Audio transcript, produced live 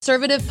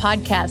Conservative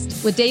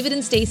podcast with David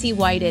and Stacey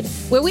Whited,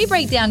 where we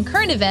break down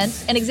current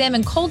events and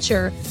examine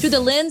culture through the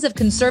lens of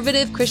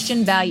conservative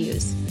Christian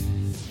values.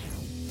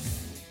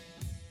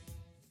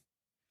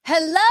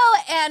 Hello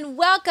and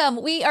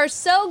welcome. We are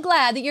so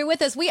glad that you're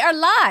with us. We are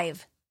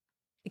live.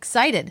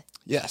 Excited.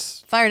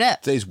 Yes. Fired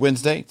up. Today's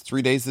Wednesday,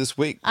 3 days this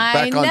week. We're I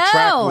back on know.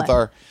 track with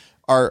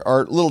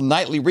our little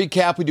nightly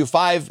recap. We do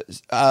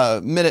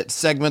 5-minute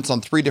segments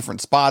on 3 different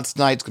spots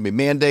tonight. It's going to be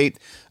mandate,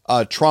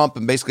 Trump,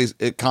 and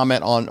basically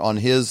comment on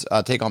his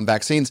take on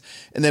vaccines.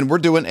 And then we're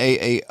doing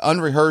a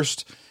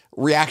unrehearsed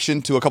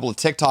reaction to a couple of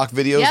TikTok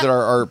videos that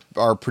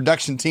our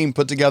production team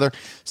put together.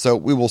 So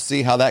we will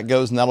see how that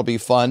goes, and that'll be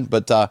fun.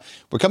 But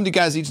we're coming to you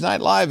guys each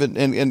night live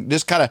and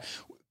just kind of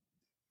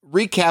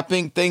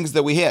recapping things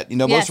that we hit. You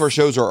know, most of our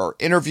shows are our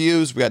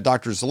interviews. We got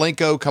Dr.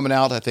 Zelenko coming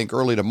out, I think,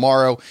 early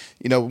tomorrow.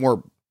 You know,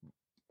 more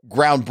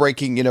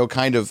groundbreaking, you know,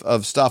 kind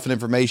of stuff and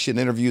information,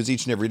 interviews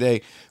each and every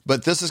day.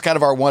 But this is kind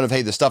of our one of,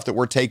 hey, the stuff that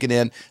we're taking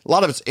in. A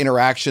lot of it's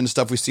interaction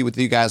stuff we see with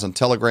you guys on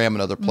Telegram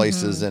and other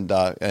places, and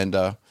kind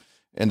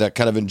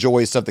of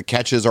enjoy stuff that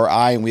catches our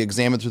eye, and we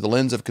examine through the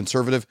lens of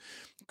conservative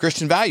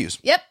Christian values.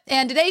 Yep.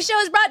 And today's show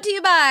is brought to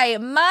you by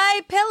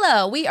My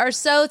Pillow. We are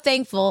so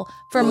thankful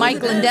for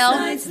Mike Lindell.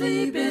 Night's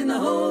sleep in the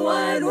whole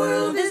wide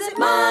world. Visit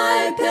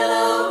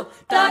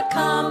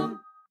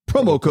mypillow.com.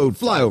 Promo code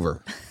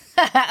FLYOVER.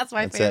 That's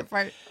my favorite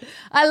part.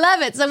 I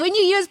love it. So when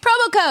you use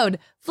promo code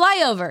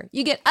FLYOVER,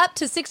 you get up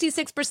to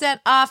 66%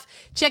 off.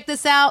 Check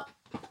this out.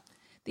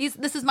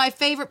 This is my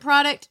favorite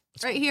product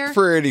right here.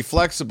 Pretty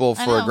flexible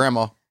for a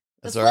grandma. The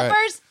That's all right.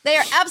 slippers, they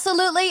are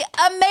absolutely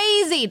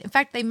amazing. In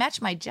fact, they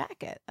match my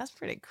jacket. That's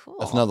pretty cool.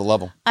 That's another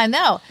level. I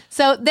know.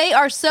 So they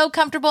are so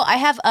comfortable. I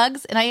have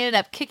Uggs, and I ended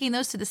up kicking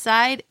those to the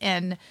side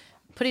and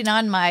putting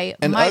on my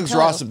Uggs pillow.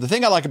 are awesome. The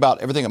thing I like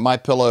about everything at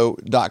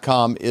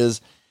mypillow.com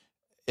is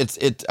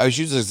I was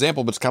using an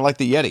example, but it's kind of like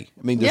the Yeti.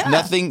 I mean, there's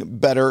nothing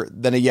better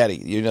than a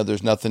Yeti. You know,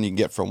 there's nothing you can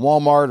get from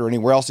Walmart or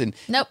anywhere else. And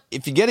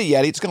if you get a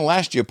Yeti, it's going to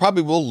last you.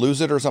 Probably will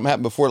lose it or something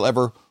happen before it'll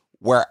ever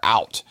wear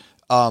out.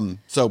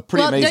 So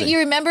pretty amazing. Don't you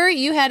remember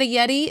you had a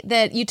Yeti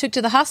that you took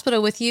to the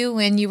hospital with you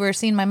when you were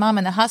seeing my mom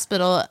in the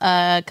hospital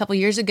a couple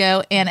years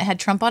ago, and it had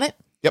Trump on it?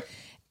 Yep.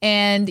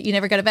 And you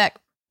never got it back?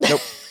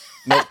 Nope.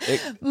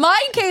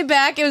 Mine came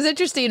back. It was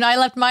interesting. I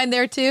left mine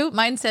there too.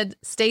 Mine said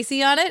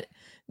Stacey on it.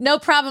 No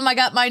problem. I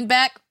got mine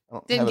back.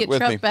 Didn't get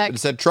Trump back. It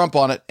said Trump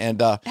on it, and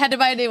had to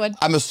buy a new one.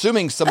 I'm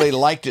assuming somebody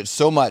liked it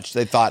so much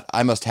they thought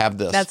I must have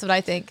this. That's what I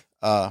think.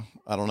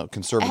 I don't know.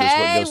 Conservatives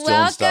wouldn't go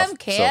stealing stuff. Welcome,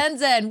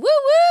 Kansan. Woo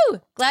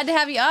woo! Glad to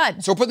have you on.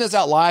 So we're putting this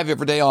out live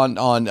every day on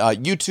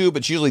YouTube.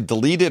 It's usually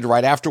deleted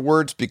right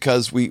afterwards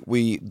because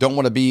we don't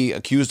want to be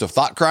accused of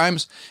thought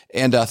crimes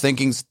and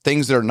thinking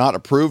things that are not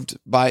approved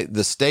by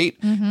the state.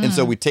 And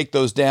so we take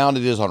those down.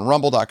 It is on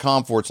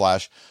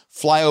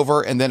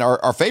rumble.com/flyover. And then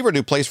our favorite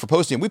new place for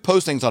posting. We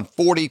post things on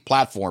 40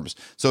 platforms.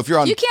 So if you're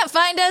on... You can't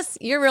find us,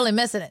 you're really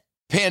missing it.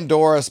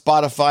 Pandora,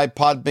 Spotify,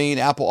 Podbean,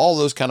 Apple, all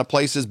those kind of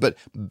places, but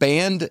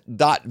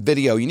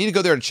band.video. You need to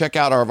go there to check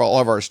out all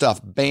of our stuff.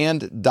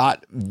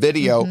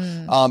 Band.video.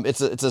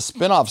 It's a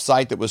spinoff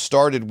site that was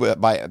started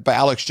by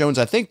Alex Jones.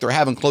 I think they're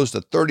having close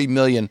to 30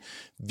 million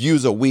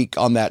views a week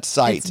on that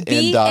site.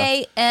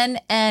 It's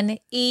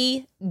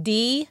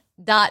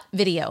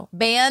BANNED.video.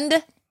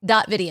 Band.video.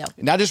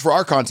 Not just for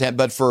our content,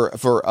 but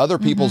for other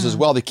people's as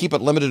well. They keep it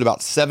limited to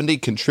about 70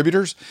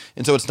 contributors.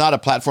 And so it's not a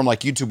platform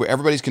like YouTube where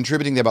everybody's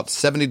contributing. They have about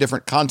 70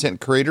 different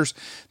content creators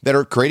that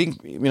are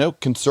creating,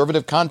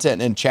 conservative content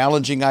and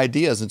challenging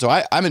ideas. And so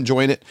I'm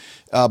enjoying it.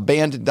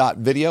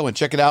 Band.video, and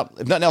check it out.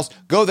 If nothing else,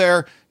 go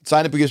there,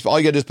 sign up. Because all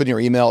you got to do is put in your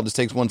email. It just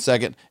takes 1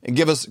 second, and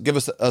give us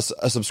a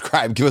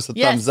subscribe. Give us a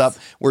thumbs up.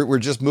 We're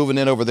just moving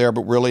in over there,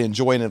 but really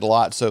enjoying it a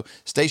lot. So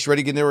Stacey,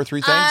 ready to get into our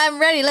 3 things? I'm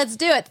ready. Let's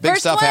do it. Big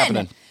First stuff one.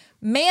 happening.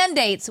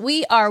 Mandates.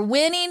 We are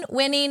winning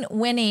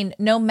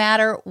no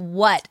matter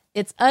what.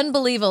 It's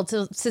unbelievable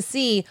to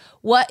see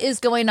what is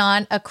going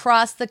on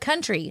across the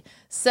country.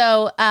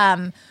 So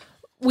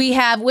we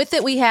have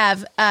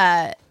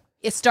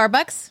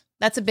Starbucks.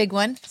 That's a big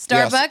one.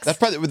 Starbucks. Yes, that's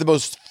probably the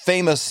most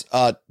famous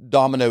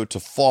domino to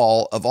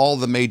fall of all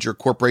the major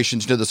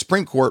corporations. The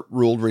Supreme Court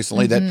ruled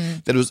recently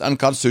that it was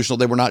unconstitutional.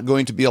 They were not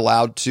going to be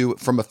allowed to,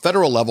 from a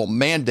federal level,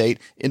 mandate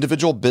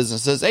individual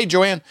businesses. Hey,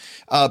 Joanne,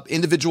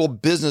 individual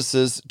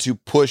businesses to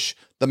push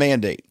the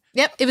mandate.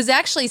 Yep. It was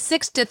actually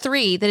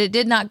 6-3 that it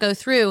did not go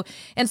through.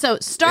 And so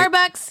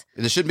Starbucks.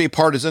 It shouldn't be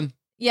partisan.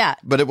 Yeah.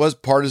 But it was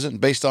partisan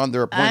based on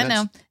their appointments.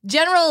 I know.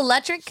 General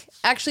Electric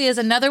actually is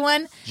another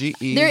one. GE.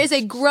 There is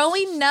a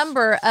growing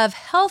number of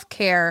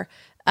healthcare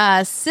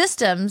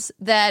systems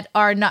that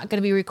are not going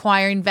to be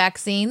requiring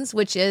vaccines,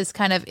 which is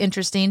kind of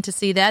interesting to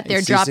see that.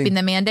 They're dropping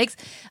the mandates.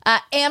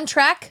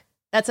 Amtrak,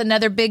 that's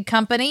another big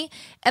company.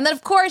 And then,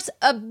 of course,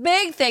 a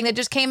big thing that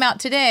just came out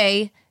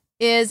today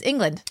is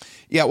England.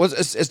 Yeah,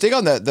 let's dig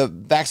on the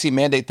vaccine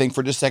mandate thing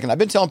for just a second. I've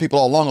been telling people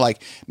all along,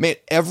 like, man,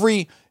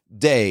 every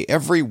day,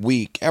 every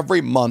week,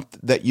 every month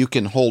that you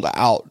can hold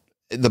out,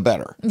 the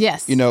better.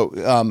 Yes.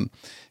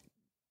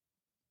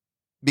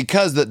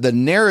 because the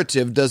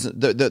narrative doesn't,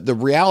 the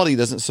reality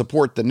doesn't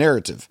support the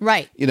narrative.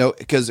 Right.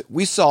 Because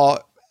we saw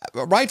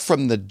right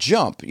from the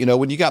jump,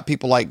 when you got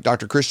people like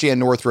Dr. Christiane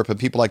Northrup and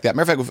people like that.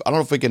 Matter of fact, I don't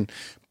know if we can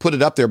put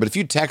it up there, but if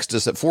you text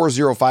us at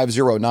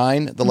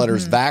 40509, the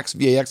letters VAX,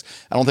 VAX,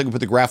 I don't think we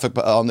put the graphic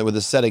on there with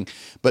the setting,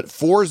 but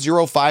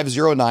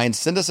 40509,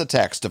 send us a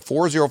text to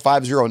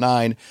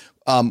 40509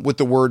 with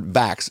the word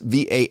VAX,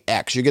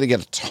 VAX. You're going to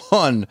get a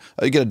ton,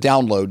 you get a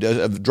download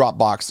of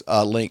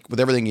Dropbox link with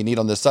everything you need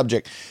on this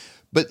subject.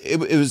 But it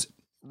was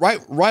right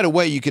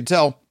away, you could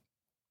tell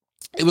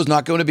it was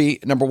not going to be,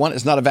 number one,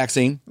 it's not a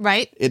vaccine.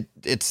 Right.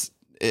 It's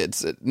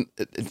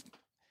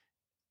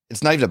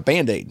not even a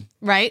Band-Aid.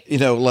 Right.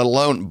 Let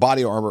alone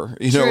body armor,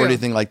 or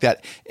anything like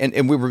that.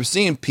 And we were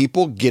seeing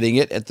people getting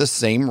it at the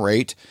same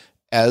rate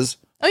as.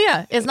 Oh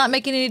yeah, it's not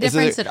making any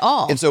difference at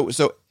all. And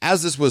so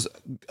as this was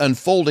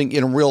unfolding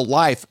in real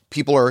life,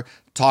 people are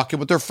talking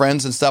with their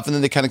friends and stuff, and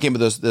then they kind of came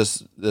with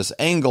this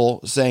angle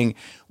saying,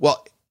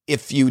 well,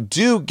 if you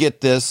do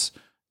get this,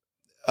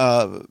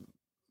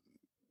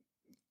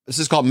 this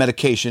is called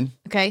medication.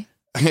 Okay.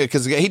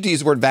 Because I hate to use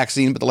the word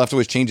vaccine, but the left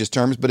always changes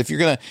terms. But if you're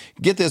going to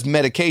get this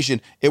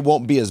medication, it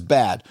won't be as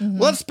bad.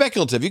 Well, that's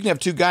speculative. You can have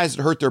two guys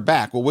that hurt their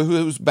back. Well,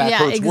 whose back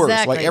hurts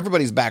worse? Like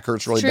everybody's back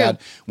hurts really bad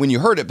when you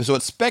hurt it. So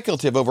it's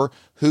speculative over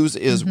whose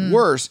is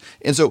worse.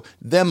 And so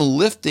them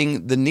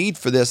lifting the need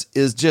for this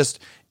is just,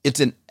 it's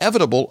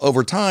inevitable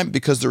over time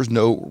because there's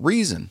no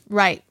reason.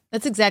 Right.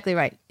 That's exactly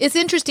right. It's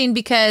interesting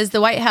because the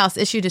White House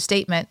issued a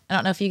statement. I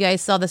don't know if you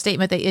guys saw the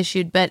statement they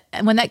issued, but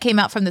when that came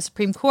out from the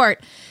Supreme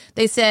Court,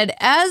 they said,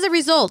 as a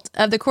result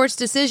of the court's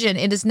decision,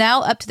 it is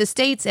now up to the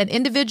states and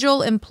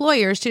individual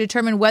employers to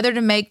determine whether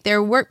to make their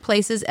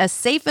workplaces as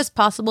safe as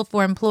possible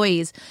for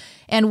employees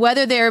and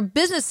whether their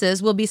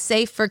businesses will be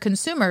safe for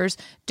consumers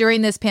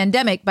during this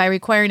pandemic by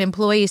requiring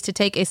employees to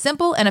take a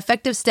simple and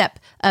effective step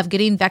of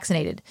getting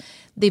vaccinated.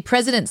 The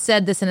president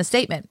said this in a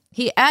statement.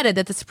 He added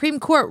that the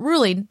Supreme Court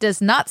ruling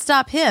does not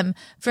stop him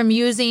from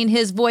using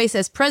his voice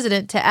as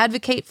president to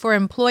advocate for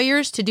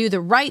employers to do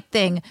the right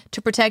thing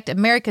to protect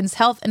Americans'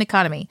 health and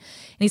economy.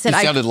 And he said,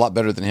 "You sounded a lot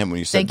better than him when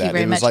you said that. Thank you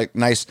very much. It was like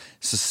nice,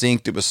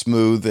 succinct. It was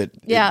smooth.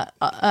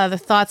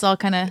 The thoughts all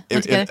kind of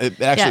went together.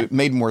 It actually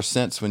made more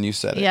sense when you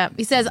said it. Yeah.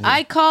 He says,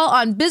 I call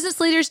on business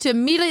leaders to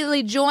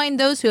immediately join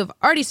those who have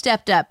already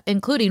stepped up,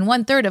 including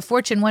 1/3 of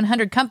Fortune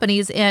 100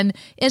 companies, and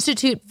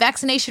institute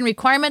vaccination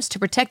requirements to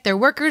protect their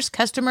workers,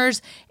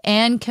 customers,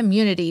 and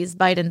communities,"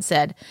 Biden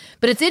said.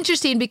 But it's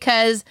interesting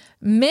because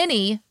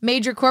many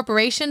major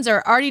corporations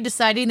are already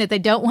deciding that they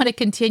don't want to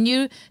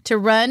continue to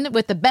run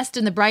with the best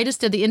and the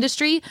brightest of the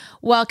industry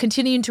while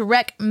continuing to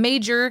wreak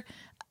major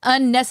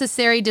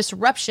unnecessary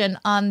disruption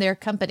on their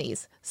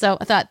companies. So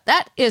I thought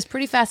that is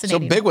pretty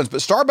fascinating. So big ones,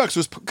 but Starbucks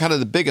was kind of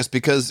the biggest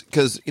because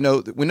we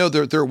know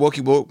they're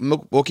Wokey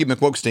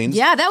McWokesteins.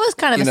 Yeah, that was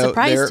kind of a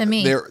surprise to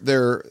me.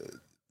 They're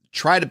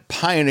try to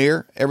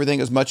pioneer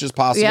everything as much as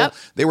possible. Yep.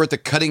 They were at the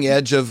cutting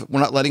edge of, we're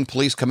not letting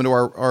police come into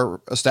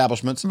our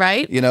establishments.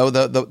 Right.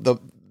 The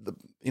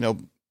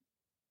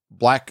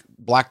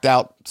blacked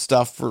out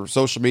stuff for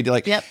social media.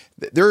 Like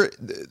they're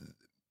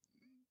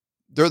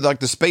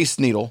like the Space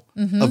Needle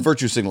of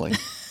virtue signaling.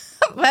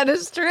 That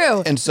is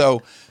true. And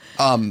so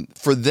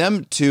for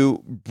them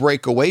to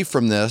break away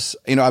from this,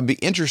 I'd be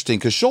interesting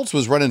because Schultz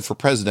was running for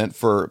president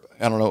for,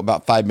 I don't know,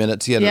 about 5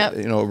 minutes. He had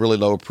a really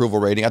low approval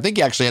rating. I think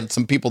he actually had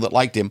some people that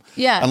liked him.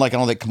 Yeah. Unlike, I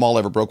don't think Kamal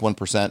ever broke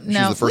 1%. No, she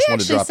was the first one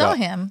to drop out.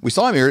 him. We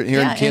saw him here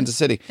in Kansas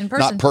City. In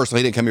person. Not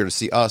personally. He didn't come here to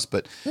see us,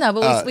 but. No,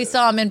 but we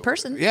saw him in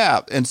person.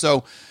 Yeah. And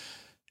so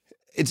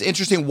it's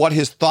interesting what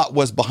his thought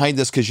was behind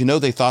this because,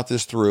 they thought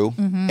this through.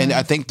 And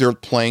I think they're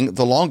playing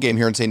the long game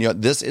here and saying,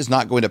 this is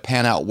not going to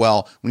pan out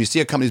well. When you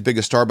see a company as big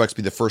as Starbucks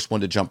be the first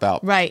one to jump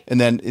out. Right.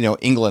 And then,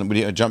 England,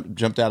 we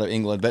jumped out of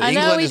England. But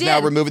England is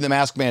now removing the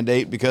mask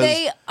mandate because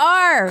they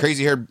are.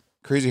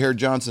 Crazy haired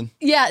Johnson.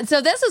 Yeah,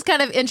 so this was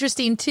kind of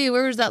interesting too.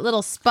 Where was that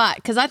little spot?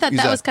 Because I thought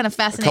that was kind of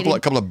fascinating. A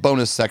couple of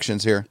bonus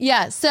sections here.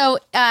 Yeah, so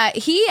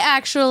he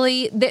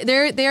actually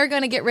they're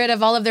going to get rid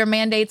of all of their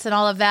mandates and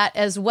all of that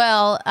as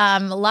well. A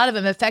lot of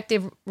them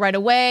effective right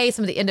away.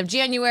 Some at the end of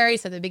January,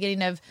 some at the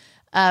beginning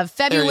of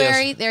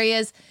February. There he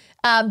is.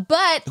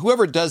 But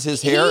whoever does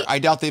his hair, I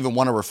doubt they even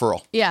want a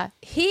referral. Yeah.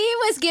 He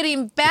was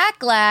getting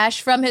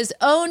backlash from his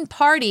own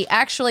party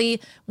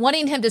actually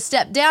wanting him to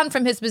step down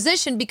from his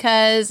position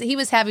because he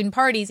was having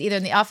parties either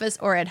in the office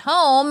or at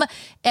home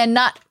and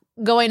not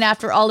going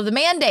after all of the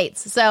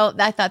mandates. So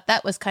I thought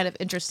that was kind of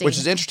interesting. Which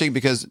is interesting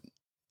because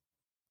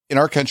in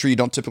our country, you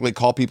don't typically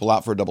call people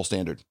out for a double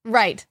standard.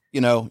 Right.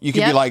 You can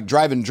be like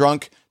driving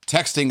drunk,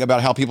 texting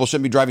about how people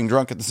shouldn't be driving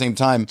drunk at the same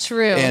time.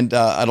 True. And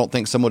I don't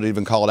think someone would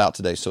even call it out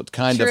today. So it's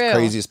kind of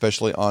crazy,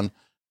 especially on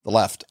the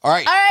left. All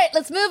right. right,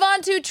 let's move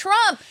on to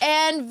Trump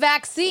and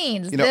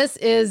vaccines. This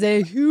is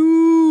a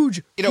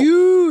huge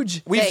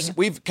thing.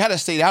 We've kind of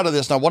stayed out of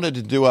this, and I wanted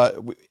to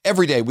do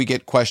every day we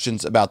get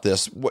questions about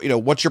this.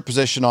 What's your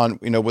position on,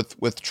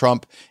 with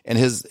Trump and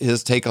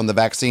his take on the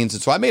vaccines?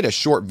 And so I made a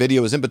short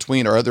video. It's in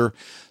between our other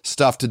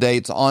stuff today.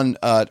 It's on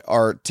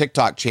our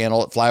TikTok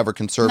channel at Flyover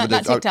Conservative.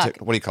 Not TikTok.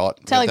 What do you call it?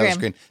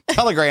 Telegram.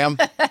 Telegram.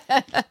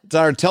 It's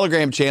on our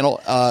Telegram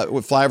channel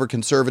with Flyover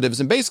Conservatives.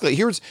 And basically,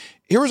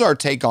 here's our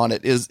take on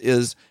it.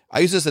 Is I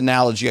use this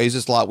analogy. I use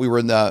this a lot. We were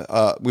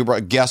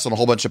a guest on a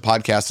whole bunch of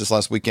podcasts this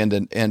last weekend,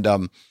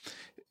 and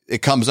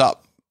it comes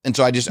up. And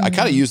so I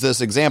kind of use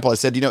this example. I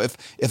said,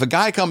 if a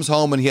guy comes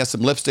home and he has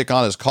some lipstick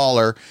on his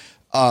collar,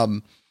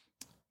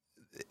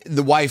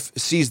 the wife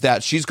sees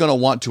that, she's going to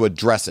want to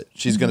address it.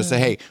 She's going to say,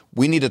 hey,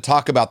 we need to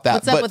talk about that.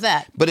 What's up with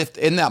that? But if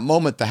in that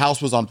moment the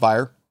house was on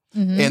fire,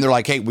 and they're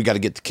like, hey, we got to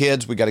get the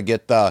kids, we got to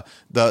get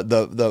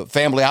the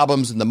family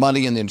albums and the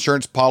money and the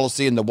insurance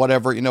policy and the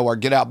whatever, our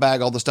get out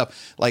bag, all the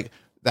stuff. Like,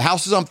 the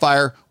house is on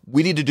fire.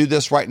 We need to do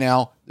this right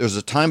now. There's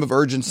a time of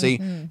urgency.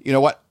 You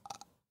know what?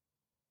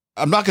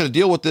 I'm not going to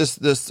deal with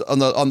this on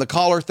the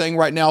collar thing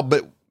right now,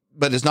 but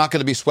it's not going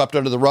to be swept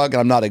under the rug,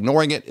 and I'm not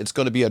ignoring it. It's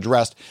going to be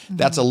addressed.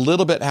 That's a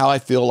little bit how I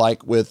feel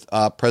like with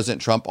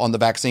President Trump on the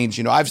vaccines.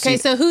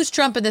 So who's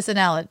Trump in this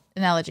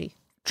analogy?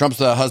 Trump's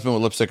the husband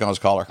with lipstick on his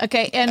collar.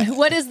 Okay, and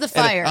what is the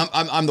fire?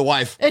 I'm the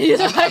wife.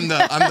 I'm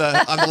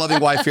the loving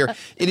wife here.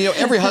 And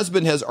every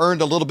husband has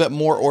earned a little bit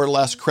more or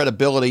less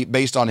credibility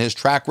based on his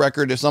track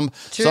record. If some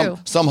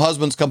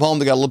husbands come home,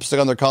 they got lipstick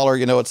on their collar.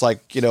 It's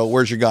like,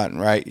 where's your gun,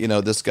 right?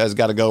 This guy's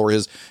got to go, or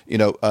his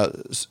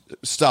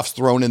stuff's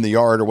thrown in the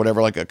yard or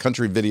whatever, like a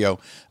country video.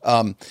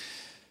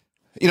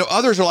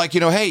 Others are like,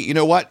 hey, you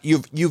know what?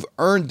 You've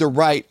earned the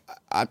right.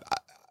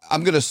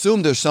 I'm going to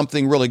assume there's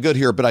something really good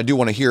here, but I do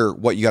want to hear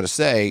what you got to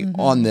say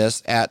on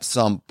this at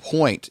some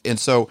point. And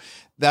so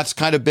that's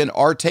kind of been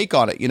our take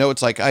on it.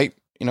 It's like, I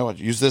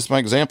use this as my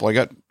example. I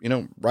got,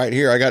 right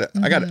here, I got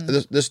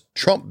this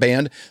Trump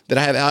band that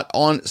I have out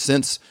on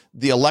since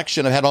the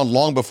election. I've had on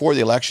long before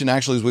the election.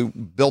 Actually, as we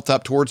built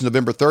up towards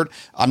November 3rd,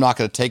 I'm not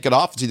going to take it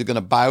off. It's either going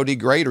to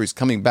biodegrade or he's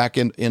coming back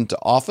into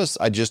office.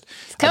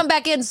 Come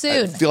back in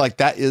soon. I feel like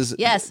that is,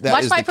 yes.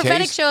 Watch my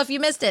prophetic show if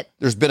you missed it.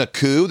 There's been a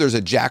coup. There's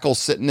a jackal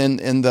sitting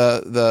in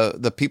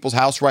the people's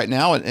house right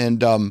now.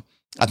 And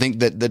I think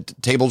that the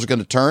tables are going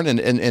to turn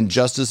and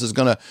justice is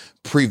going to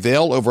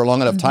prevail over a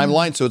long enough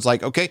timeline. So it's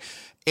like, okay.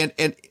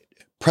 And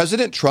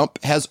President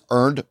Trump has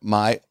earned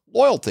my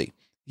loyalty.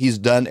 He's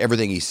done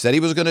everything he said he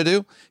was going to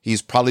do.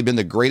 He's probably been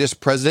the greatest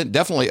president,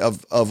 definitely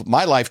of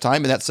my lifetime,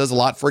 and that says a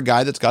lot for a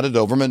guy that's got a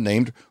Doberman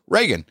named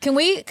Reagan.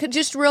 Could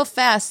just real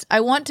fast, I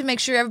want to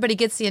make sure everybody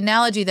gets the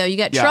analogy, though. You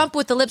got Trump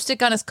with the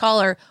lipstick on his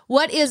collar.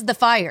 What is the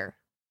fire?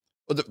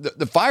 Well,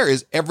 the fire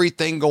is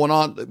everything going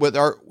on with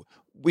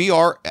we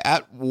are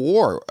at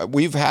war.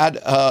 We've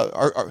had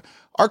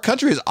our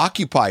country is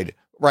occupied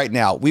right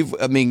now.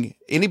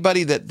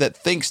 Anybody that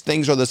thinks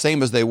things are the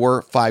same as they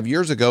were 5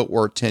 years ago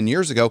or 10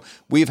 years ago,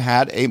 we've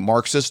had a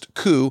Marxist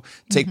coup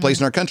take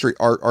place in our country.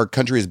 Our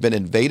country has been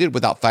invaded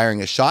without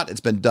firing a shot. It's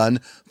been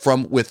done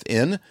from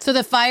within. So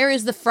the fire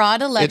is the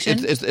fraud election.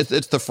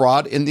 It's the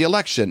fraud in the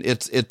election.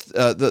 It's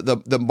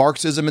the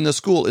Marxism in the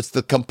school. It's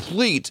the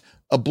complete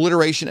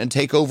obliteration and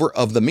takeover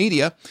of the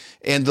media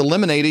and the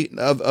eliminating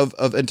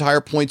of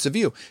entire points of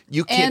view.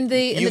 You can't, and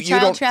the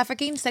child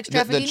trafficking, sex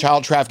trafficking, the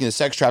child trafficking, the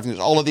sex trafficking. There's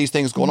all of these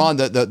things going on.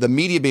 The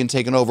media being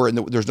taken over, and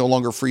there's no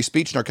longer free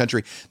speech in our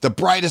country. The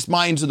brightest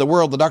minds in the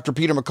world, the Dr.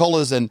 Peter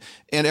McCulloughs and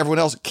everyone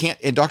else can't.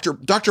 And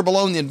Dr.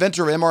 Malone, the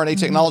inventor of mRNA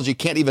technology,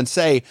 can't even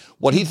say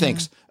what he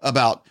thinks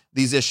about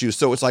these issues.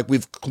 So it's like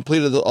we've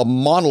completed a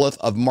monolith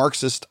of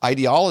Marxist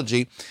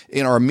ideology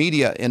in our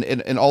media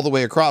and all the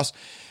way across.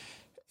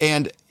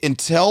 And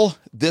until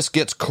this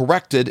gets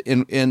corrected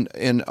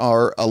in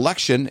our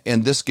election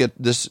and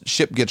this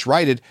ship gets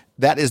righted,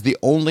 that is the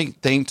only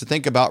thing to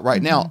think about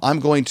right now. I'm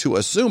going to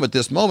assume at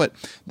this moment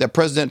that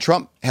President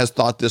Trump has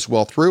thought this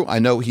well through. I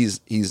know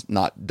he's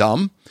not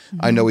dumb.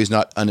 I know he's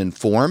not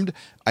uninformed.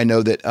 I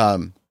know that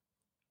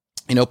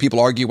people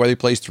argue whether he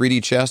plays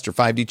 3D chess or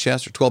 5D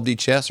chess or 12D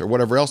chess or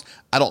whatever else.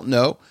 I don't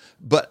know,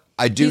 but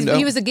I do know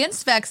he was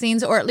against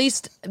vaccines, or at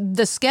least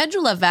the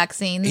schedule of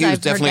vaccines. He was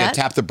definitely a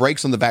tap the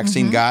brakes on the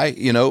vaccine guy,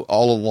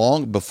 all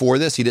along. Before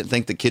this, he didn't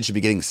think the kids should be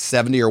getting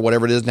 70 or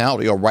whatever it is now,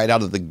 right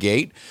out of the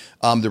gate.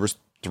 There was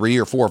 3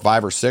 or 4 or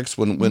 5 or 6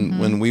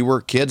 when we were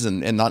kids,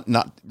 and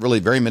not really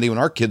very many when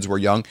our kids were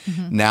young.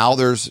 Now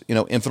there's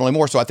infinitely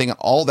more. So I think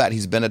all that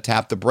he's been a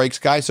tap the brakes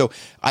guy. So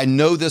I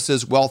know this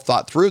is well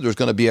thought through. There's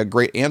going to be a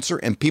great answer,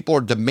 and people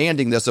are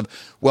demanding this of,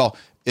 well,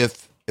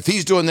 if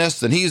he's doing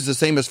this, then he's the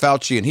same as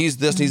Fauci, and he's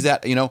this, he's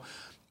that.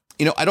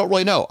 I don't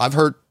really know. I've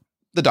heard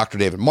the Dr.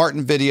 David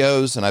Martin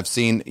videos, and I've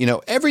seen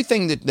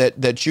everything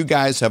that you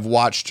guys have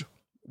watched.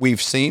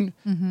 We've seen.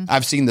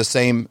 I've seen the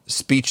same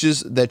speeches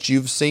that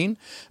you've seen,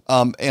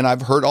 and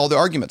I've heard all the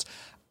arguments.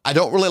 I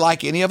don't really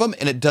like any of them,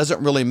 and it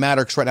doesn't really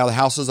matter because right now the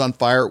house is on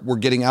fire. We're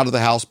getting out of the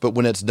house, but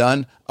when it's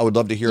done, I would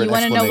love to hear an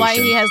explanation. You want to know why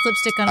he has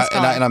lipstick on his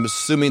collar. And I'm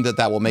assuming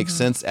that will make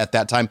sense at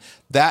that time.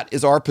 That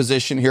is our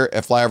position here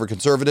at Flyover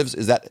Conservatives,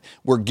 is that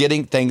we're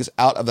getting things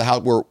out of the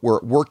house. We're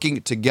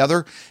working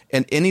together,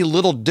 and any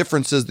little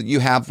differences that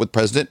you have with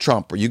President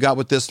Trump or you got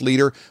with this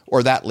leader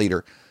or that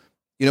leader,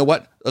 you know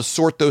what? Let's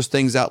sort those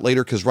things out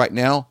later, because right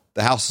now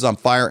the house is on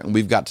fire and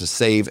we've got to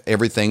save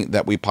everything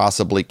that we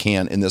possibly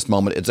can in this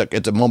moment.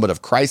 It's a moment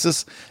of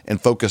crisis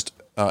and focused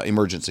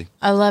emergency.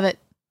 I love it.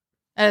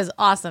 That is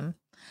awesome.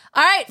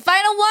 All right,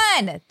 final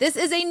one. This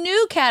is a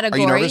new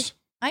category. Are you nervous?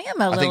 I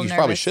am a little nervous. I think you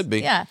probably should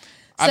be. Yeah.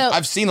 So,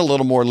 I've seen a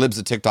little more libs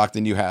of TikTok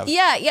than you have.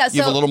 Yeah. You have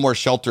a little more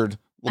sheltered.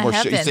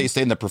 You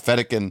stay in the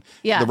prophetic and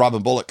the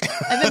Robin Bullock.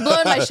 I've been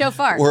blowing my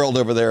shofar world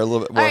over there a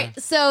little bit more. All right,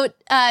 so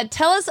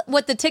tell us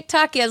what the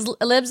TikTok is,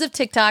 libs of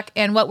TikTok,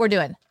 and what we're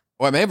doing.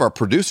 Well, I may have our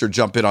producer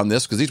jump in on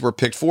this because these were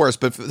picked for us.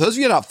 But for those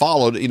of you not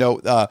followed,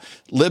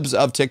 Libs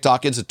of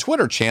TikTok is a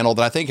Twitter channel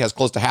that I think has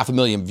close to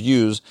 500,000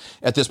 views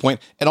at this point.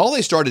 And all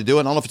they started doing,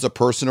 I don't know if it's a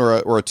person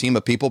or a team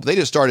of people, but they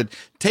just started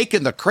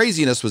taking the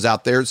craziness was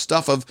out there,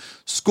 stuff of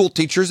school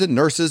teachers and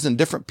nurses and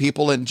different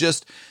people, and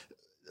just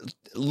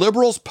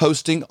liberals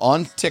posting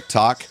on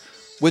TikTok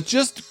with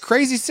just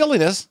crazy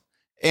silliness,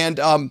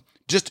 and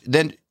just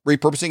then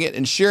repurposing it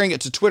and sharing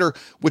it to Twitter,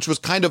 which was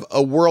kind of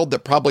a world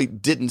that probably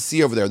didn't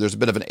see over there. There's a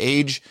bit of an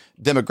age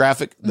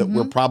demographic that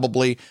we're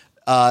probably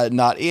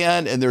not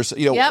in. And there's,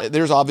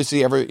 there's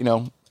obviously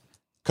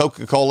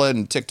Coca-Cola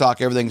and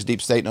TikTok, everything's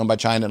deep state and owned by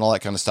China and all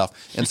that kind of stuff.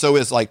 And so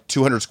is like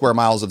 200 square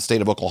miles of the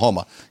state of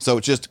Oklahoma. So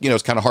it's just,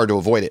 it's kind of hard to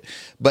avoid it.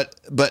 But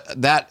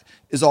that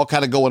is all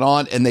kind of going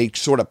on, and they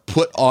sort of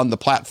put on the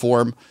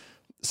platform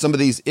some of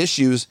these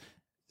issues.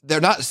 They're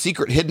not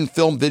secret hidden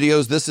film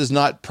videos. This is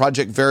not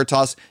Project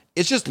Veritas.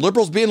 It's just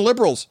liberals being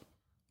liberals.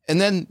 And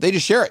then they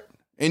just share it.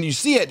 And you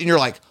see it and you're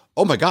like,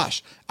 oh my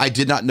gosh, I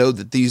did not know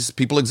that these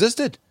people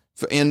existed.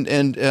 And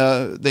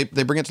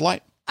they bring it to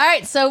light. All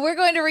right, so we're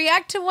going to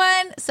react to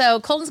one. So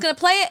Colton's going to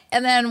play it,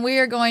 and then we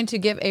are going to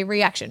give a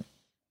reaction.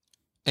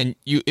 And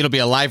it'll be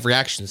a live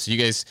reaction. So you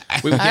guys,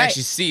 we can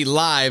actually see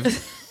live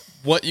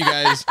what you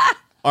guys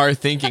are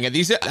thinking. And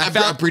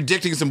I'm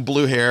predicting some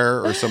blue hair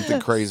or something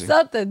crazy.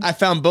 Something. I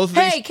found both of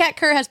these. Hey, Kat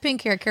Kerr has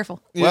pink hair.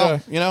 Careful.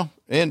 Well,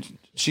 and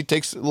she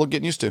takes a little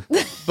getting used to.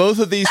 Both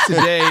of these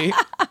today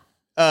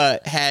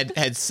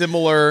had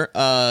similar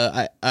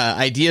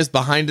ideas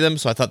behind them,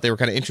 so I thought they were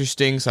kind of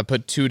interesting. So I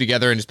put two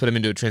together and just put them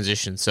into a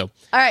transition. So,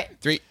 all right,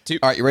 3, 2.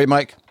 All right, you ready,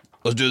 Mike?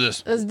 Let's do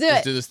this. Let's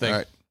do this thing. All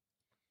right.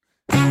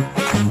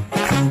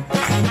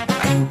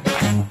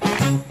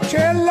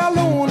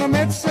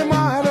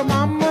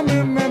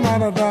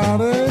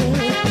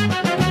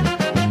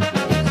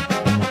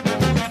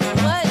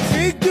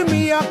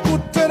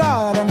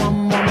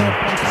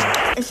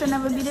 It should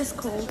never be this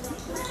cold.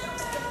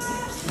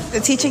 The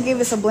teacher gave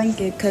us a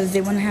blanket because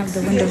they want to have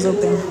the windows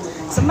open.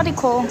 Somebody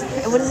call,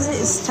 what is it?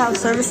 It's child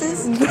services?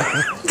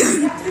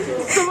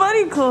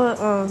 Somebody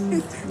call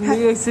New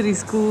York City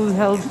School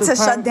Health Department.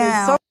 To shut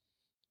down.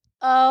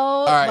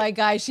 Oh my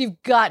gosh,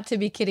 you've got to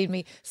be kidding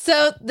me.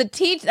 So the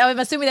teacher, I'm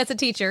assuming that's a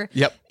teacher.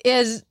 Yep.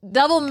 Is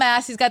double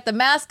mask. He's got the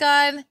mask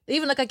on. They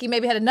even look like he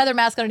maybe had another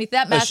mask underneath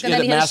that mask, and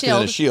then he had a shield.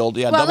 And a shield.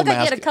 Yeah, well, it double looked like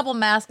mask. he had a couple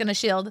masks and a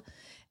shield.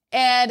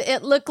 And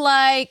it looked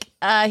like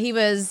he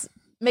was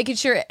making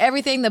sure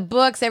everything, the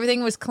books,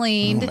 everything was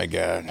cleaned. Oh my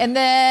God. And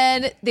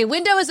then the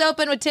window was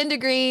open with 10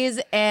 degrees.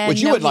 And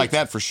which you would like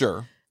that for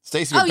sure.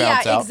 Stacey would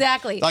bounce out.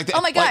 Exactly. Like that,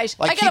 oh my gosh.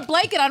 like I got a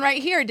blanket on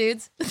right here,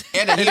 dudes.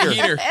 And a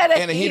heater.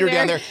 and a heater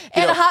down there.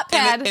 And a hot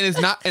pad. And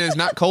it's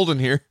not cold in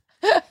here.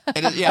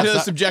 And I know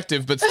it's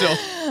subjective, but still.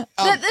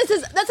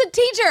 That's a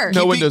teacher.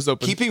 No windows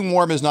open. Keeping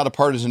warm is not a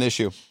partisan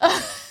issue.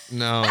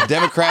 No.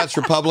 Democrats,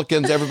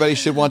 Republicans, everybody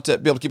should want to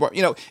be able to keep warm.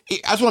 I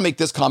just want to make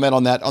this comment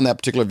on that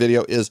particular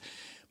video is,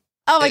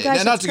 oh my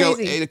gosh, not to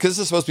crazy. go, because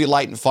this is supposed to be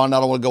light and fun.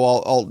 I don't want to go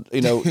all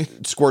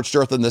scorched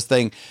earth in this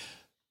thing.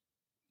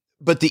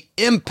 But the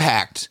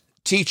impact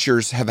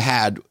teachers have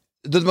had,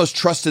 they're the most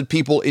trusted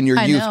people in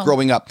your youth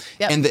growing up.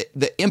 Yep. And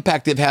the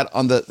impact they've had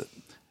on the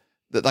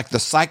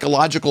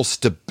psychological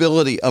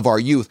stability of our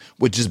youth,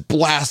 which is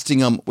blasting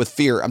them with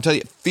fear. I'm telling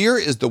you, fear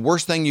is the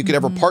worst thing you could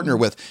ever partner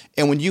with.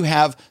 And when you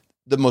have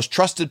the most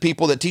trusted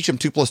people that teach them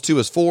 2 + 2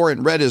 is 4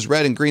 and red is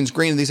red and green's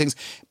green and these things,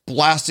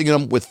 blasting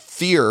them with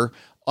fear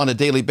on a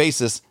daily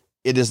basis,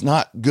 it is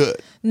not good.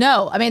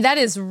 No, I mean, that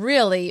is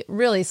really,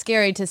 really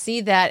scary to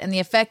see that and the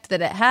effect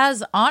that it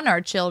has on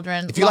our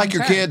children. If you like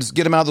your kids,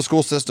 get them out of the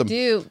school system.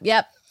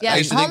 Yep. I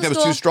used to think that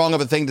was too strong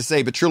of a thing to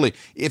say, but truly,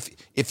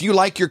 if you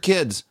like your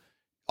kids,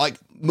 like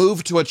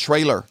move to a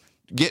trailer,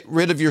 get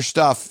rid of your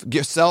stuff,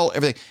 sell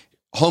everything.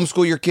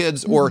 homeschool your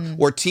kids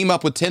or team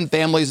up with 10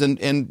 families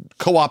and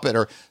co-op it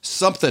or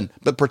something,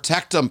 but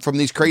protect them from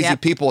these crazy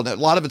people. And a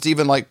lot of it's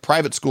even like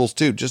private schools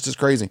too, just as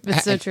crazy.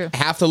 It's so true.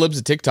 Half the libs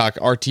of TikTok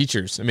are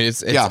teachers. I mean,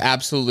 it's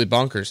absolutely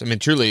bonkers. I mean,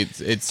 truly,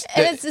 it's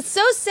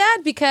so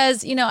sad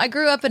because, I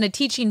grew up in a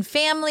teaching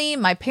family.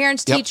 My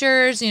parents,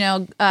 teachers,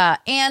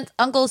 aunts,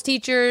 uncles,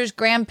 teachers,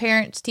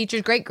 grandparents,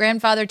 teachers,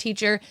 great-grandfather,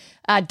 teacher,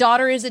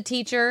 daughter is a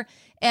teacher.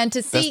 And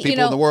to see, best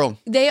people in the world.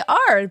 They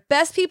are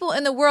best people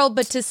in the world,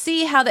 but to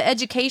see how the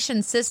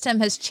education system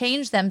has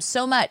changed them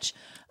so much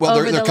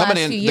over the last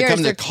few years. They're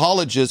coming to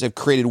colleges have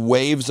created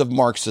waves of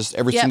Marxists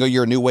every single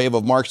year, a new wave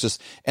of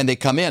Marxists, and they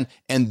come in,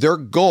 and their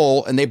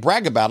goal, and they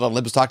brag about it on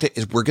Libs Talk Day,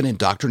 is we're going to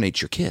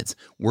indoctrinate your kids.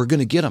 We're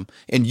going to get them,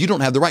 and you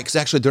don't have the right, because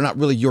actually they're not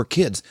really your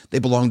kids. They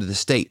belong to the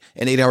state,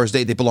 and 8 hours a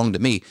day they belong to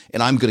me,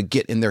 and I'm going to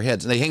get in their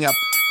heads. And they hang up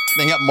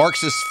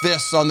Marxist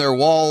fists on their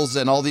walls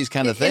and all these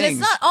kind of things. And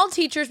it's not all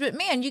teachers, but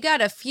man, you got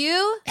a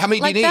few. How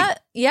many do you need?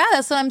 That? Yeah,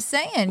 that's what I'm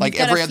saying. Like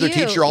every other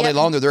teacher all day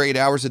long, they're there 8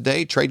 hours a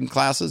day, trading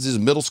classes. This is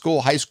middle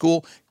school, high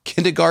school,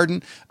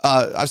 kindergarten.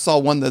 I saw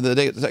one the other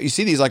day. You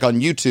see these like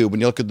on YouTube when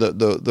you look at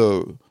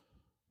the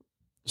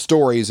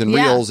stories and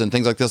reels and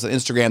things like this on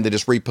Instagram. They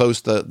just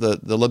repost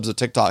the libs of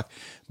TikTok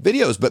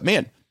videos. But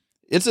man,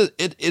 it's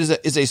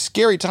a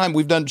scary time.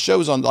 We've done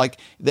shows on like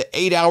the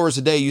 8 hours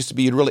a day used to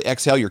be you'd really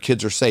exhale your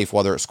kids are safe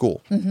while they're at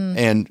school.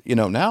 And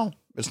now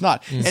it's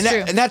not.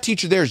 And that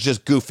teacher there is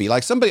just goofy.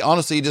 Like somebody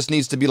honestly just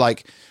needs to be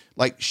like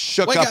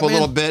shook Wake up a man.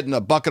 little bit and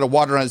a bucket of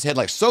water on his head,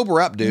 like sober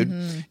up,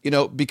 dude.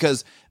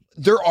 Because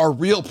there are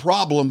real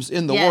problems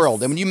in the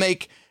world. And when you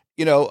make,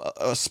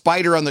 a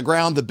spider on the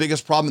ground the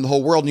biggest problem in the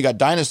whole world, and you got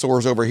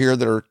dinosaurs over here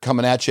that are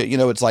coming at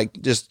you, it's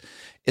like just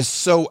is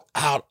so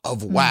out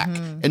of whack.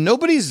 And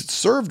nobody's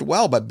served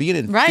well by being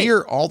in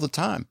fear all the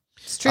time.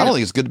 It's true. I don't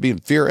think it's good to be in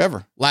fear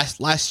ever.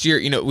 Last year,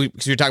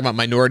 because we were talking about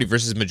minority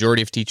versus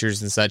majority of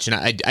teachers and such, and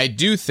I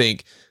do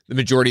think the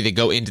majority that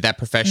go into that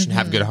profession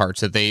have good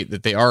hearts, that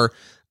they are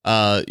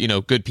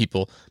good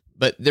people.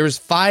 But there was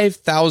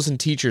 5,000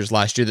 teachers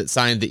last year that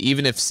signed that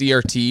even if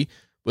CRT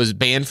was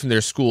banned from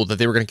their school, that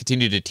they were going to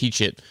continue to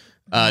teach it.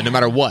 No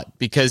matter what,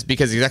 because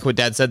exactly what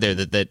Dad said there,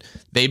 that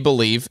they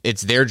believe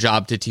it's their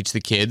job to teach the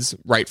kids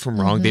right from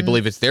wrong. They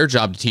believe it's their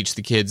job to teach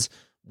the kids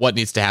what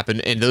needs to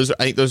happen, and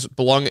I think those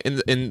belong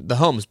in the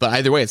homes. But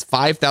either way, it's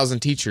 5,000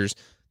 teachers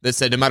that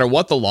said no matter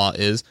what the law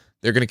is,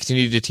 they're going to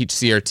continue to teach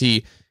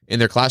CRT in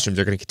their classrooms.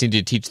 They're going to continue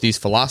to teach these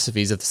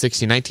philosophies of the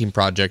 1619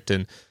 Project,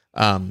 and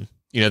that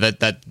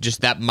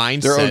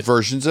mindset. Their own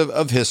versions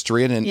of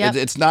history, and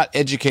it's not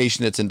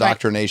education; it's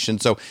indoctrination.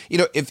 So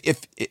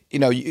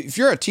if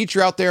you're a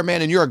teacher out there,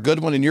 man, and you're a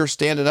good one, and you're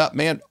standing up,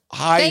 man,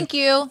 thank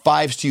you,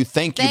 fives to you,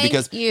 thank you,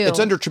 because it's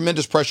under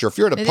tremendous pressure. If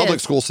you're in a public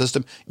school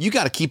system, you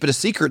got to keep it a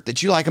secret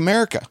that you like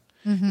America.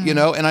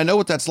 And I know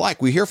what that's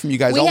like. We hear from you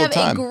guys all the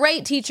time. We have a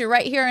great teacher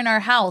right here in our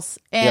house.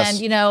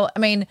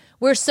 And,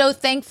 we're so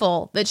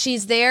thankful that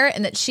she's there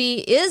and that she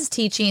is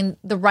teaching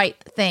the right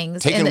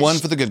things. Taking one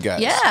for the good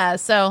guys. Yeah.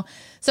 So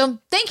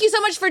thank you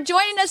so much for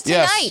joining us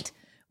tonight. Yes.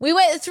 We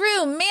went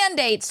through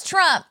mandates,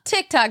 Trump,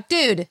 TikTok.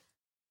 Dude,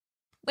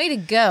 way to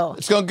go.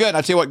 It's going good. I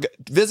tell you what,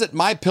 visit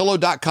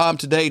mypillow.com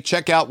today.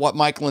 Check out what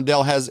Mike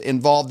Lindell has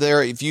involved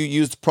there. If you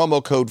use the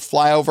promo code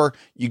FLYOVER,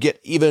 you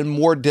get even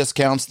more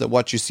discounts than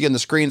what you see on the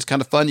screen. It's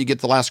kind of fun. You get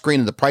the last screen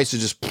and the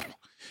prices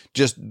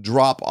just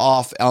drop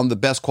off on the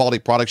best quality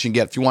products you can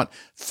get. If you want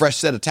fresh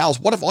set of towels,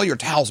 what if all your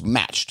towels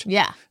matched?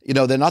 Yeah.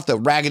 They're not the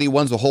raggedy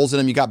ones with holes in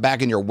them you got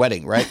back in your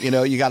wedding, right?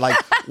 You got like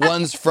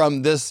ones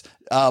from this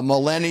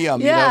millennium.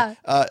 Yeah.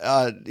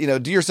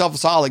 Do yourself a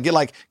solid. Get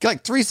like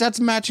 3 sets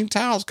of matching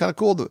towels. Kind of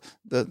cool.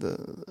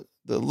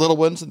 The little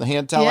ones and the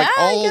hand towel, like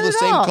all the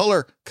same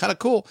color. Kind of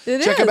cool.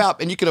 Check them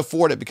out, and you can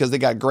afford it because they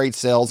got great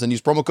sales. And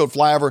use promo code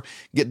FLYOVER,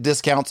 get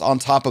discounts on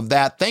top of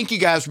that. Thank you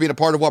guys for being a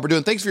part of what we're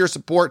doing. Thanks for your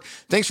support.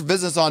 Thanks for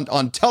visiting us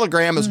on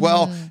Telegram as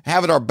well.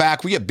 Having our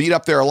back. We get beat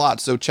up there a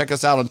lot, so check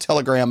us out on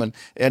Telegram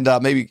and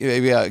maybe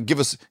give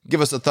us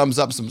a thumbs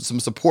up, some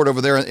support over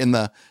there in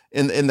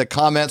the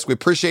comments. We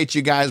appreciate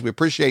you guys. We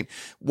appreciate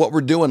what we're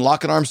doing,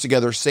 locking arms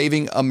together,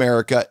 saving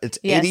America. It's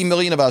 80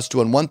 million of us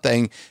doing one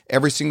thing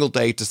every single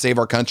day to save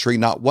our country,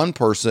 not one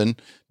person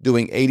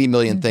doing 80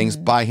 million things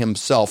by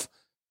himself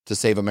to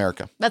save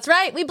America. That's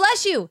right. We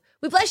bless you.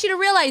 We bless you to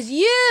realize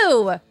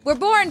you were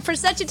born for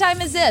such a time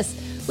as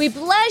this. We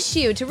bless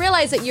you to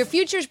realize that your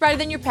future is brighter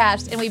than your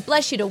past, and we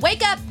bless you to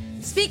wake up,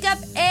 speak up,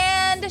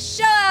 and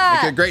show up.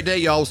 Okay, great day,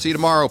 y'all. We'll see you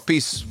tomorrow.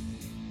 Peace.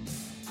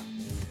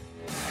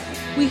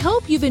 We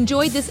hope you've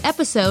enjoyed this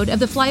episode of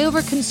the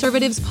Flyover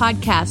Conservatives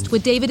podcast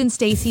with David and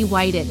Stacey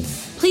Whited.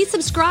 Please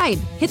subscribe,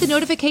 hit the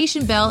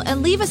notification bell,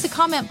 and leave us a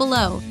comment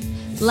below.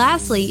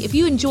 Lastly, if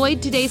you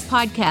enjoyed today's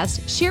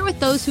podcast, share with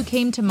those who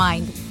came to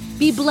mind.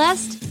 Be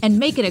blessed and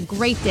make it a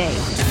great day.